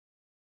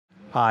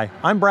Hi,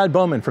 I'm Brad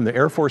Bowman from the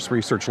Air Force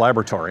Research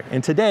Laboratory,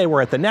 and today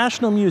we're at the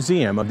National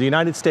Museum of the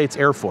United States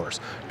Air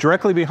Force.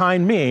 Directly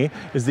behind me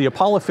is the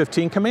Apollo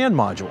 15 command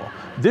module.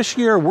 This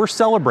year we're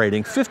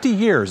celebrating 50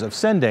 years of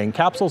sending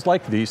capsules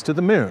like these to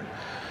the moon.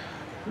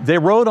 They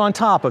rode on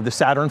top of the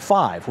Saturn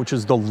V, which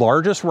is the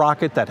largest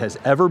rocket that has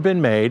ever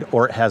been made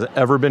or has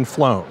ever been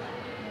flown.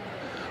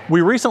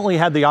 We recently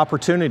had the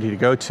opportunity to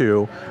go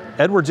to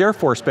Edwards Air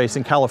Force Base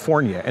in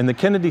California and the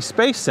Kennedy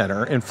Space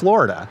Center in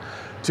Florida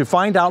to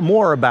find out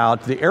more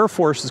about the Air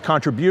Force's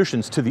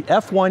contributions to the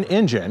F-1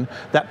 engine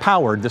that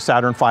powered the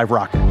Saturn V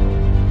rocket.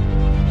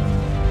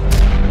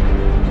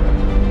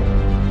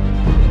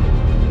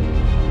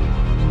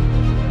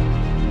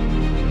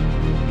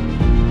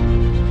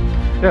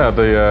 Yeah,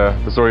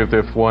 the story of the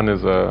F-1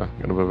 is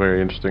kind of a very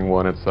interesting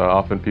one. It's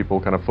often people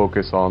kind of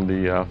focus on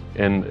the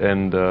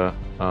end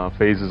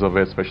phases of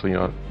it, especially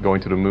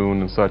going to the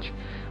moon and such.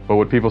 But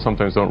what people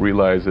sometimes don't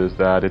realize is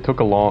that it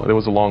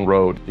was a long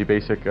road. The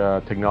basic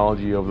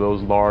technology of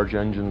those large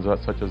engines,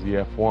 such as the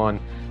F-1,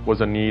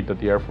 was a need that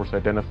the Air Force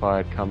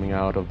identified coming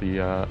out of the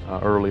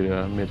early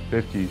to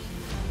mid-50s.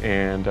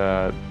 And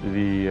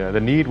the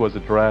need was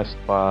addressed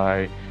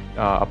by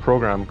a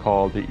program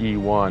called the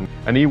E-1.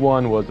 An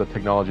E-1 was a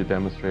technology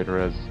demonstrator,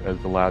 as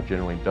the lab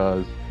generally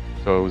does.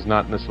 So it was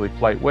not necessarily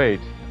flight weight,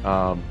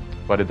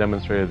 but it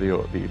demonstrated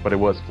but it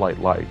was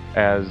flight-like.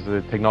 As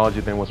the technology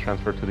then was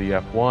transferred to the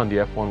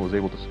F-1 was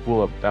able to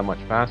spool up that much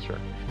faster.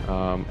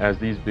 As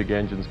these big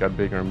engines got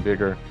bigger and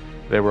bigger,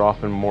 they were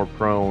often more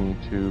prone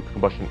to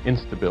combustion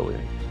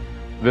instability.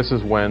 This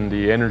is when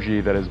the energy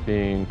that is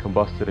being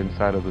combusted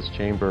inside of this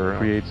chamber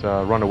creates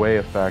a runaway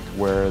effect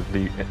where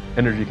the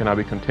energy cannot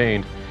be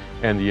contained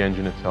and the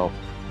engine itself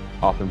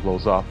often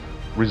blows up.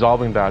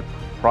 Resolving that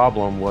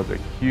problem was a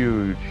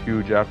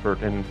huge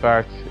effort, and in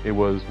fact it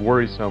was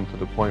worrisome to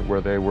the point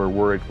where they were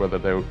worried whether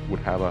they would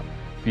have a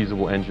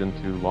feasible engine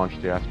to launch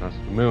the astronauts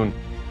to the moon.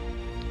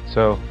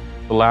 So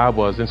the lab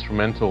was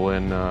instrumental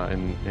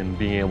in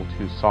being able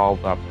to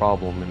solve that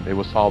problem, and it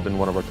was solved in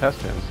one of our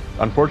test bins.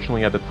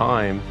 Unfortunately, at the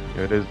time,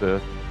 it is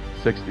the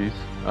 60s,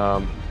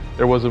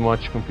 there wasn't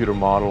much computer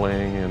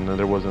modeling, and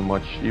there wasn't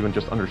much even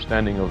just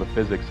understanding of the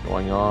physics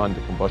going on,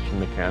 the combustion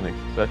mechanics,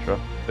 etc.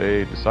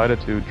 They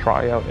decided to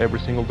try out every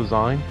single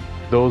design.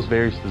 Those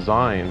various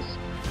designs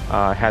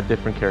had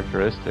different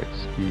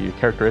characteristics. The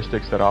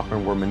characteristics that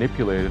often were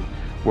manipulated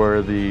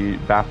were the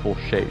baffle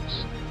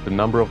shapes, the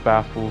number of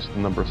baffles,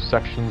 the number of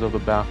sections of the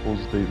baffles,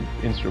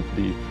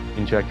 the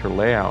injector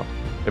layout.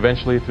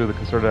 Eventually, through the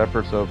concerted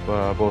efforts of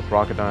both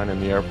Rocketdyne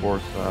and the Air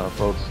Force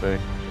folks,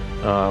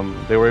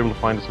 they were able to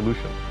find a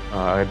solution,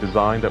 a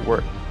design that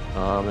worked,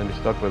 and they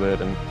stuck with it,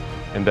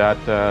 and that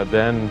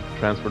then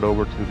transferred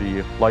over to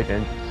the flight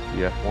engines,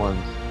 the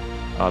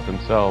F-1s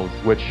themselves,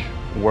 which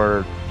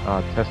were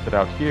tested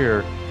out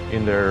here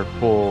in their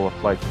full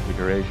flight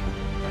configuration.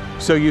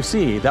 So you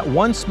see that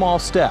one small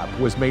step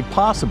was made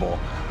possible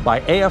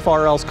by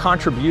AFRL's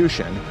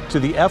contribution to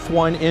the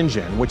F-1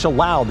 engine, which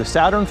allowed the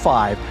Saturn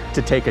V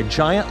to take a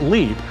giant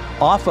leap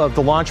off of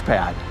the launch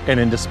pad and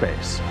into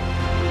space.